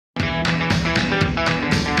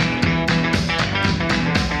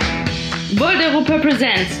Volt Europa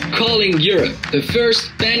presents Calling Europe, the first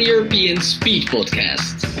pan-European speed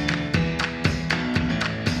podcast.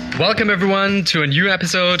 Welcome everyone to a new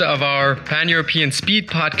episode of our pan-European speed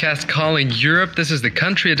podcast Calling Europe. This is the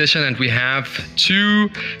country edition and we have two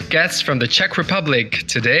guests from the Czech Republic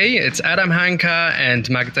today. It's Hanka and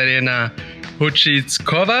Magdalena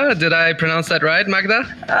Houzvickova. Did I pronounce that right, Magda?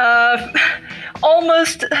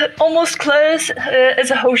 Almost close.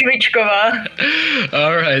 It's a Houzvickova.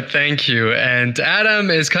 All right, thank you. And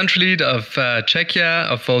Adam is country lead of Czechia,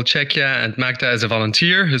 of Volt Czechia, and Magda is a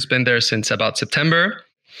volunteer who's been there since about September.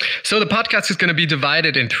 So the podcast is going to be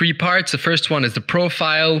divided in three parts. The first one is the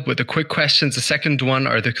profile with the quick questions. The second one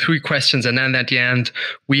are the three questions. And then at the end,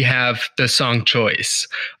 we have the song choice.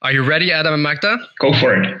 Are you ready, Adam and Magda? Go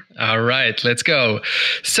for it. All right, let's go.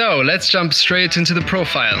 So let's jump straight into the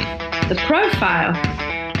profile. The profile.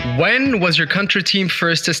 When was your country team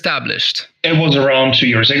first established? It was around 2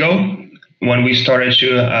 years ago when we started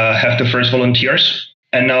to have the first volunteers.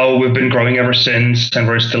 And now we've been growing ever since, and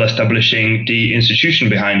we're still establishing the institution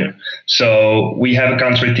behind it. So we have a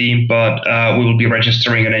country team, but we will be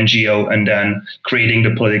registering an NGO and then creating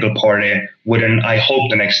the political party within, I hope,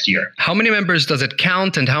 the next year. How many members does it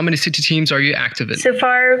count, and how many city teams are you active in? So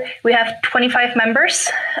far, we have 25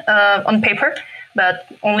 members on paper, but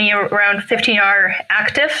only around 15 are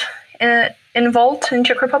active in Volt in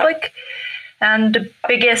Czech Republic. And the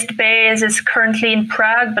biggest base is currently in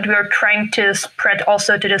Prague, but we are trying to spread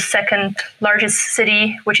also to the second largest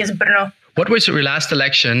city, which is Brno. What was your last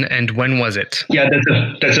election and when was it? Yeah,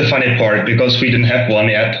 that's a funny part because we didn't have one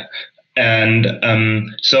yet. And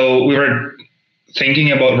so we were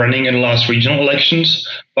thinking about running in the last regional elections,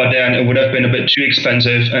 but then it would have been a bit too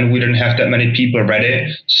expensive and we didn't have that many people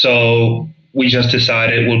ready. So we just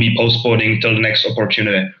decided we'll be postponing till the next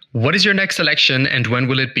opportunity. What is your next election and when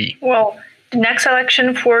will it be? Well, the next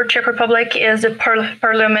election for Czech Republic is the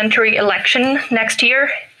parliamentary election next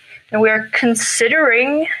year. And we are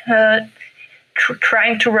considering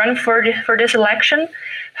trying to run for this election.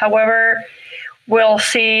 However, we'll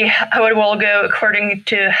see how it will go according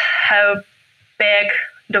to how big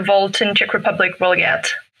the Volt in Czech Republic will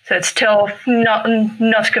get. So it's still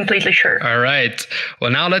not completely sure. All right.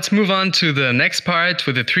 Well, now let's move on to the next part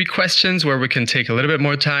with the three questions where we can take a little bit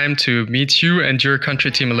more time to meet you and your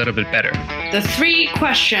country team a little bit better. The three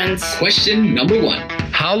questions. Question number 1.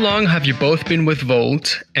 How long have you both been with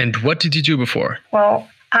Volt and what did you do before? Well,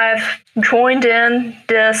 I've joined in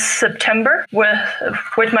this September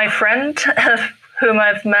with my friend whom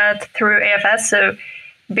I've met through AFS. So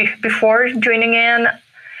before joining in,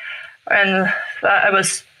 and I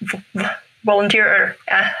was volunteer.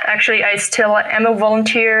 Actually, I still am a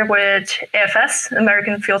volunteer with AFS,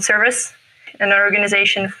 American Field Service, an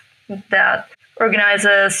organization that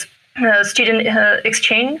organizes student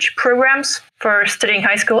exchange programs for studying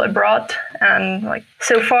high school abroad. And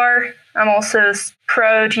so far, I'm also a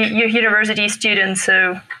proud university student.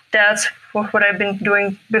 So that's what I've been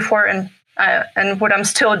doing before and what I'm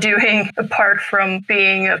still doing apart from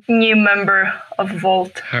being a new member of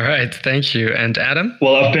Volt. All right, thank you. And Adam?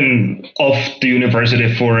 Well, I've been off the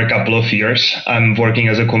university for a couple of years. I'm working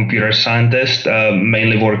as a computer scientist,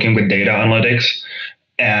 mainly working with data analytics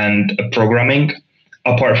and programming.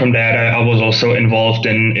 Apart from that, I was also involved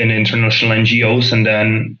in international NGOs. And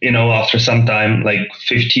then, after some time, like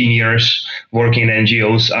 15 years working in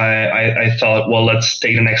NGOs, I thought, well, let's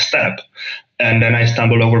take the next step. And then I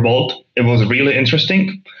stumbled over Volt. It was really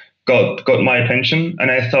interesting, got my attention.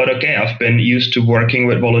 And I thought, okay, I've been used to working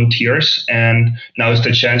with volunteers. And now is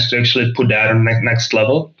the chance to actually put that on the next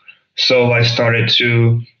level. So I started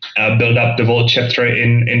to build up the Volt chapter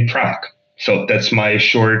in Prague. So that's my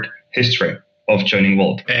short history of joining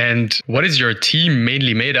Volt. And what is your team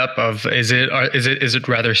mainly made up of? Is it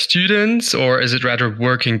rather students or is it rather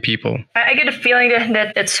working people? I get a feeling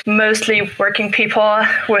that it's mostly working people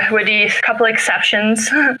with these couple exceptions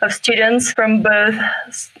of students from both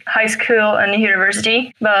high school and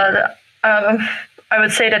university. But I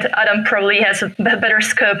would say that Adam probably has a better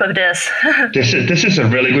scope of this. This is a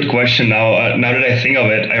really good question. Now that I think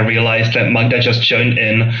of it, I realized that Magda just joined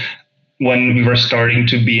in when we were starting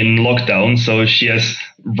to be in lockdown. So she has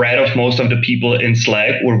read of most of the people in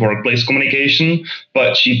Slack or workplace communication,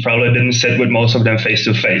 but she probably didn't sit with most of them face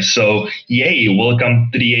to face. So yay,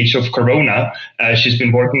 welcome to the age of Corona. She's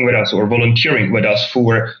been working with us or volunteering with us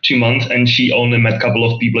for 2 months, and she only met a couple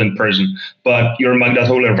of people in person. But you're Magda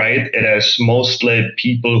totally right. It is mostly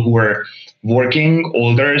people who are working,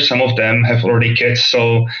 older. Some of them have already kids.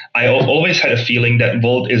 So I always had a feeling that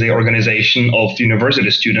Volt is an organization of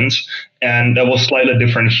university students. And that was slightly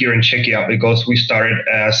different here in Czechia because we started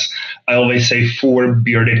as, I always say, 4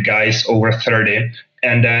 bearded guys over 30.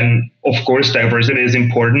 And then, of course, diversity is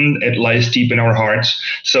important. It lies deep in our hearts.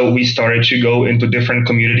 So we started to go into different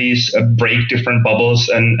communities, break different bubbles,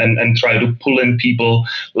 and try to pull in people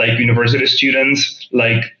like university students,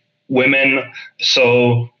 like women.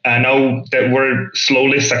 So now that we're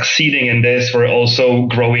slowly succeeding in this, we're also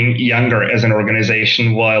growing younger as an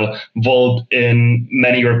organization, while Volt in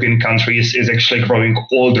many European countries is actually growing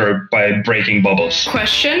older by breaking bubbles.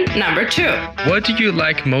 Question number 2. What do you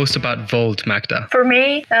like most about Volt, Magda? For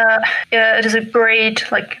me, it is a great,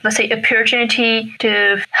 let's say, opportunity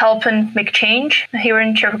to help and make change here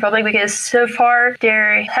in Czech Republic, because so far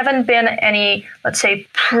there haven't been any, let's say,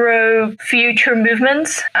 pro-future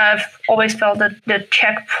movements. I've always felt that the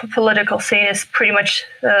Czech political scene is pretty much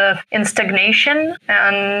in stagnation,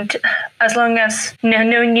 and as long as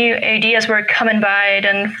no new ideas were coming by,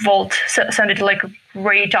 then Volt sounded like a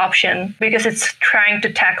great option, because it's trying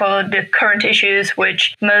to tackle the current issues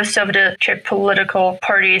which most of the Czech political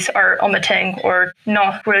parties are omitting or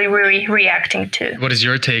not really reacting to. What is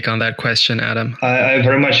your take on that question, Adam? I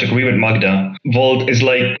very much agree with Magda. Volt is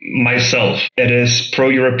like myself. It is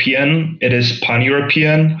pro-European. It is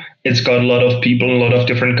pan-European. It's got a lot of people in a lot of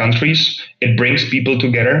different countries. It brings people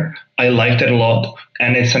together. I liked it a lot.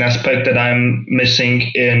 And it's an aspect that I'm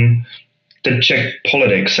missing in the Czech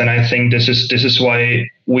politics. And I think this is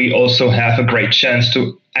why we also have a great chance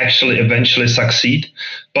to actually eventually succeed,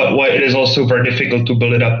 but why it is also very difficult to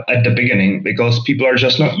build it up at the beginning, because people are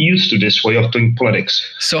just not used to this way of doing politics.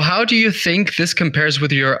 So how do you think this compares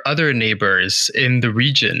with your other neighbors in the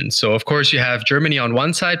region? So of course you have Germany on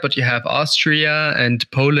one side, but you have Austria and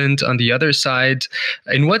Poland on the other side.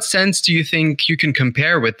 In what sense do you think you can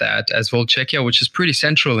compare with that as Volt Czechia, which is pretty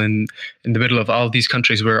central in the middle of all these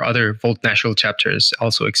countries where other Volt national chapters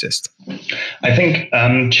also exist? I think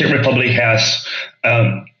Czech Republic has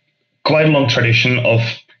quite a long tradition of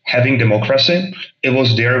having democracy. It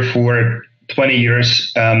was there for 20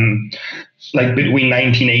 years, like between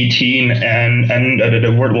 1918 and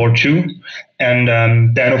the World War II. And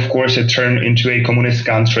then, of course, it turned into a communist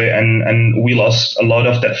country, and we lost a lot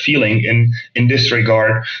of that feeling in this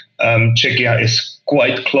regard. Czechia is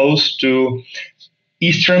quite close to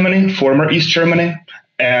East Germany, former East Germany,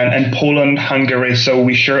 and Poland, Hungary. So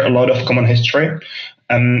we share a lot of common history.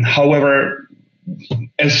 However,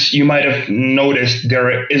 as you might have noticed,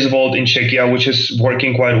 there is Volt in Czechia, which is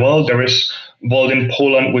working quite well. There is Volt in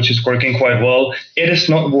Poland, which is working quite well. It is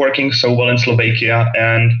not working so well in Slovakia,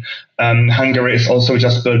 and Hungary is also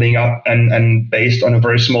just building up and based on a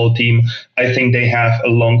very small team. I think they have a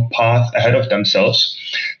long path ahead of themselves.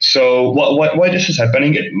 So why this is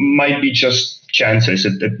happening? It might be just chances.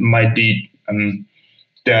 It might be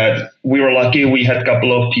that we were lucky. We had a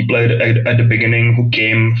couple of people at the beginning who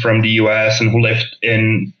came from the US and who lived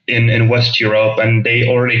in West Europe, and they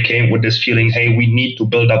already came with this feeling, hey, we need to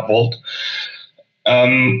build up Volt.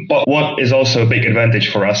 But what is also a big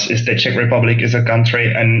advantage for us is that Czech Republic is a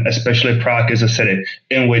country, and especially Prague is a city,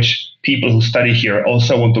 in which people who study here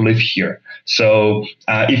also want to live here. So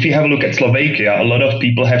if you have a look at Slovakia, a lot of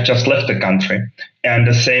people have just left the country. And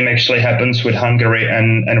the same actually happens with Hungary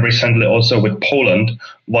and recently also with Poland,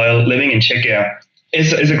 while living in Czechia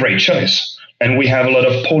is a great choice. And we have a lot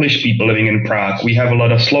of Polish people living in Prague. We have a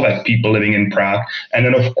lot of Slovak people living in Prague. And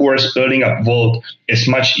then, of course, building up Volt is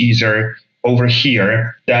much easier over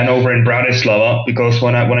here than over in Bratislava, because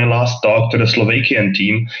when I last talked to the Slovakian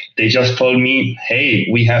team, they just told me, hey,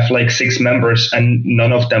 we have like 6 members and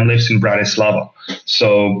none of them lives in Bratislava.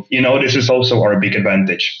 So, this is also our big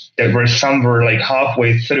advantage, that we're somewhere like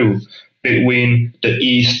halfway through between the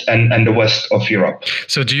East and the West of Europe.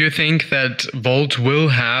 So do you think that Volt will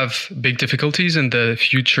have big difficulties in the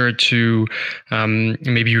future to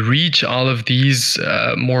maybe reach all of these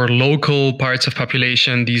more local parts of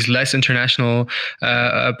population, these less international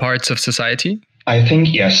parts of society? I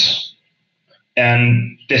think yes.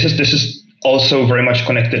 And this is also very much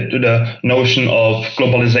connected to the notion of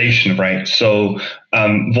globalization, right? So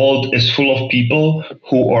Volt is full of people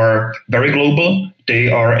who are very global. They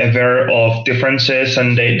are aware of differences,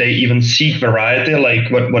 and they even seek variety, like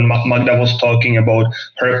when Magda was talking about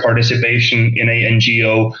her participation in a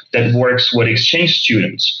NGO that works with exchange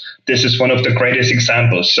students. This is one of the greatest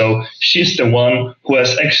examples. So she's the one who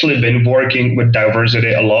has actually been working with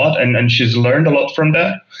diversity a lot, and she's learned a lot from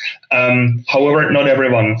that. However, not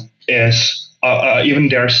everyone is, even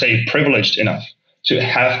dare say, privileged enough to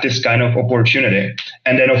have this kind of opportunity.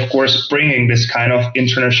 And then, of course, bringing this kind of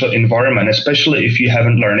international environment, especially if you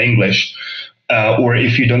haven't learned English, or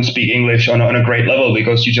if you don't speak English on a great level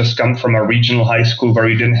because you just come from a regional high school where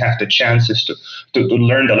you didn't have the chances to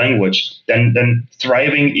learn the language, then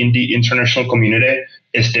thriving in the international community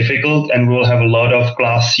is difficult, and we'll have a lot of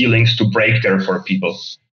glass ceilings to break there for people.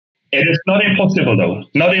 It is not impossible, though.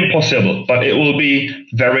 Not impossible, but it will be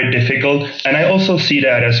very difficult. And I also see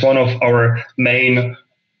that as one of our main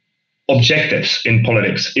objectives in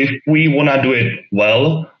politics. If we want to do it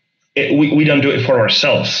well, we don't do it for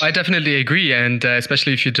ourselves. I definitely agree. And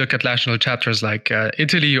especially if you look at national chapters like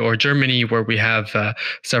Italy or Germany, where we have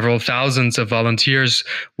several thousands of volunteers,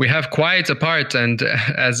 we have quite a part. And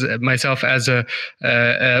as myself, as a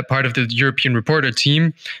part of the European reporter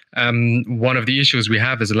team, one of the issues we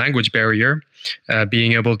have is a language barrier,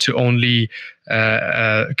 being able to only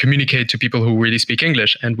communicate to people who really speak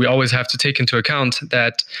English. And we always have to take into account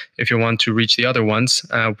that if you want to reach the other ones,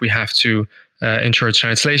 we have to ensure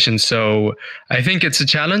translation. So I think it's a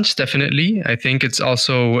challenge, definitely. I think it's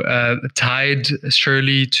also tied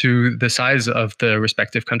surely to the size of the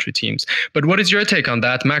respective country teams. But what is your take on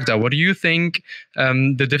that, Magda? What do you think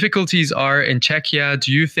the difficulties are in Czechia?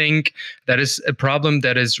 Do you think that is a problem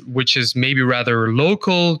which is maybe rather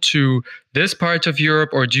local to this part of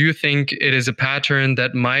Europe, or do you think it is a pattern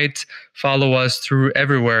that might follow us through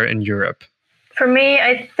everywhere in Europe? For me,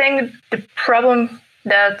 I think the problem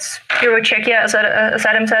that's here with Czechia, as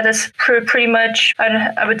Adam said, is pretty much,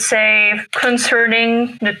 I would say,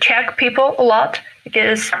 concerning the Czech people a lot.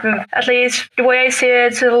 Because at least the way I see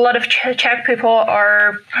it, a lot of Czech people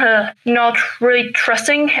are not really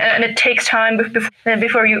trusting, and it takes time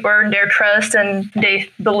before you earn their trust and they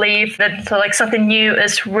believe that like something new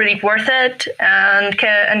is really worth it and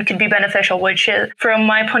could be beneficial, which from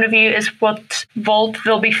my point of view is what Volt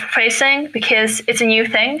will be facing, because it's a new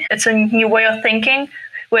thing. It's a new way of thinking,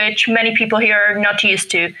 which many people here are not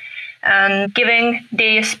used to. And giving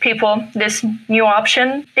these people this new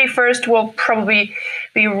option, they first will probably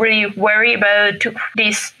be really wary about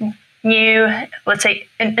these new, let's say,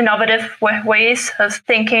 innovative ways of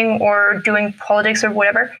thinking or doing politics or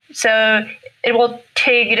whatever. So it will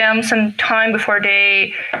take them some time before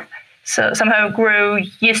they somehow grow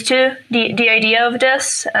used to the idea of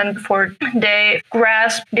this, and before they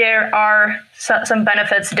grasp there are some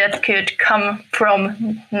benefits that could come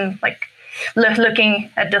from looking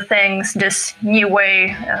at the things this new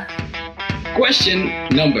way. Question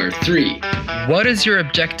number 3. What is your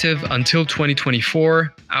objective until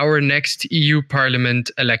 2024, our next EU Parliament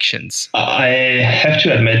elections? I have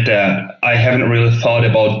to admit that I haven't really thought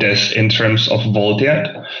about this in terms of Volt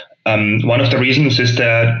yet. One of the reasons is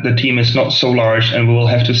that the team is not so large and we will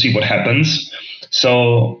have to see what happens.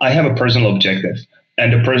 So I have a personal objective.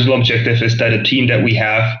 And the personal objective is that the team that we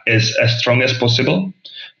have is as strong as possible,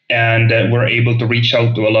 and that we're able to reach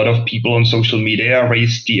out to a lot of people on social media,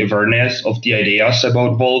 raise the awareness of the ideas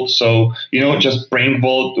about Volt. So, just bring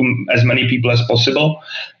Volt to as many people as possible.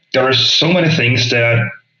 There are so many things that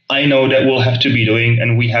I know that we'll have to be doing,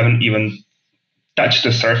 and we haven't even touched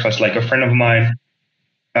the surface. Like a friend of mine,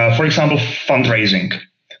 for example, fundraising.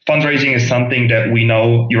 Fundraising is something that we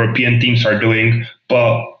know European teams are doing,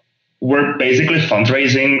 but we're basically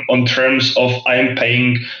fundraising on terms of I'm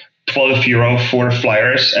paying €12 for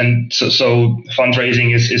flyers, and so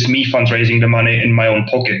fundraising is me fundraising the money in my own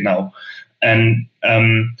pocket now, and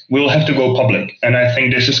we'll have to go public. And I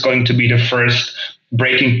think this is going to be the first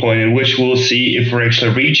breaking point in which we'll see if we're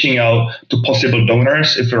actually reaching out to possible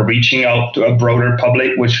donors, if we're reaching out to a broader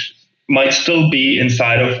public, which might still be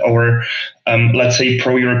inside of our, let's say,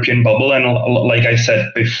 pro-European bubble. And like I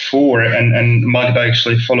said before, and Magda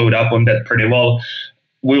actually followed up on that pretty well,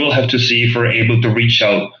 we will have to see if we're able to reach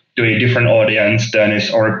out to a different audience than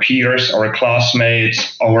is our peers, our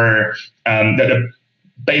classmates, our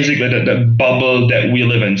basically the bubble that we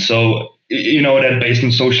live in. So that based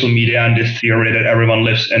on social media and this theory that everyone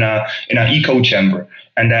lives in an echo chamber,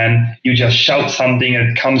 and then you just shout something and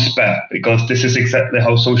it comes back, because this is exactly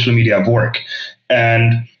how social media work.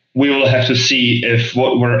 And we will have to see if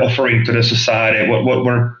what we're offering to the society, what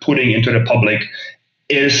we're putting into the public,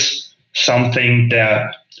 is something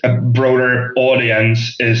that a broader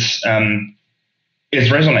audience is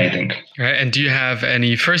resonating. Right. And do you have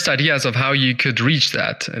any first ideas of how you could reach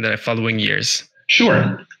that in the following years?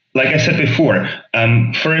 Sure. Like I said before,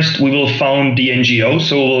 first we will found the NGO,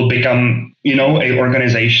 so we'll become, a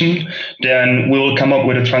organization. Then we will come up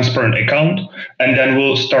with a transparent account, and then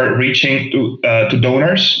we'll start reaching to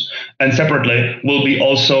donors. And separately, we'll be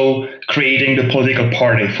also creating the political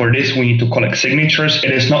party. For this, we need to collect signatures.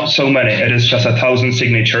 It is not so many; it is just 1,000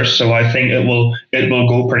 signatures. So I think it will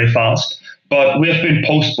go pretty fast. but we have been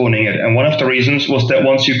postponing it. And one of the reasons was that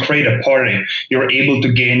once you create a party, you're able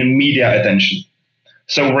to gain media attention.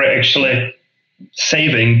 So we're actually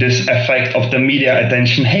saving this effect of the media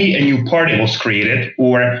attention. Hey, a new party was created,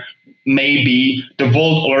 or maybe the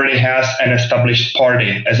Volt already has an established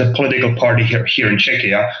party as a political party here in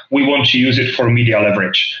Czechia. We want to use it for media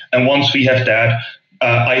leverage. And once we have that,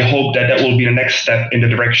 I hope that will be the next step in the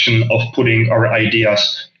direction of putting our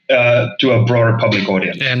ideas to a broader public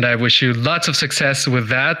audience. And I wish you lots of success with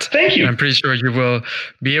that. Thank you. I'm pretty sure you will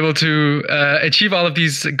be able to achieve all of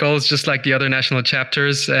these goals just like the other national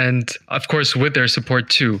chapters, and of course with their support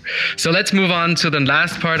too. So let's move on to the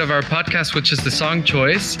last part of our podcast, which is the song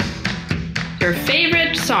choice. Your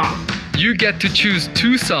favorite song? You get to choose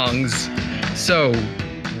 2 songs. So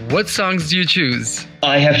what songs do you choose?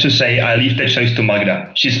 I have to say, I leave the choice to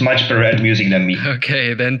Magda. She's much better at music than me.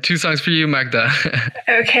 Okay, then 2 songs for you, Magda.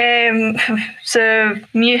 Okay, so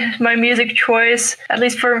my music choice, at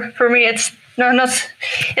least for me, it's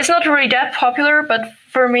not really that popular, but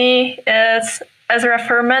for me, it's Ezra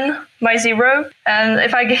Furman, My Zero. And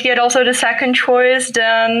if I get also the second choice,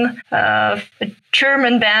 then a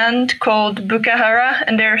German band called Bukahara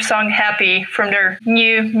and their song Happy from their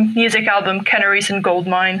new music album Canaries and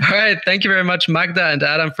Goldmine. All right. Thank you very much, Magda and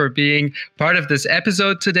Adam, for being part of this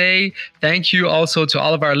episode today. Thank you also to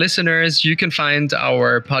all of our listeners. You can find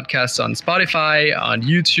our podcasts on Spotify, on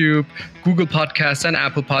YouTube, Google Podcasts, and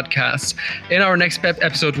Apple Podcasts. In our next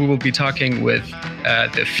episode, we will be talking with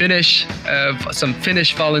some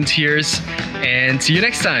Finnish volunteers. And see you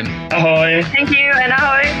next time. Ahoy. Thank you and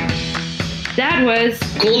ahoy. That was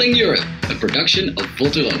Calling Europe, a production of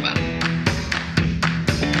Volt Europa.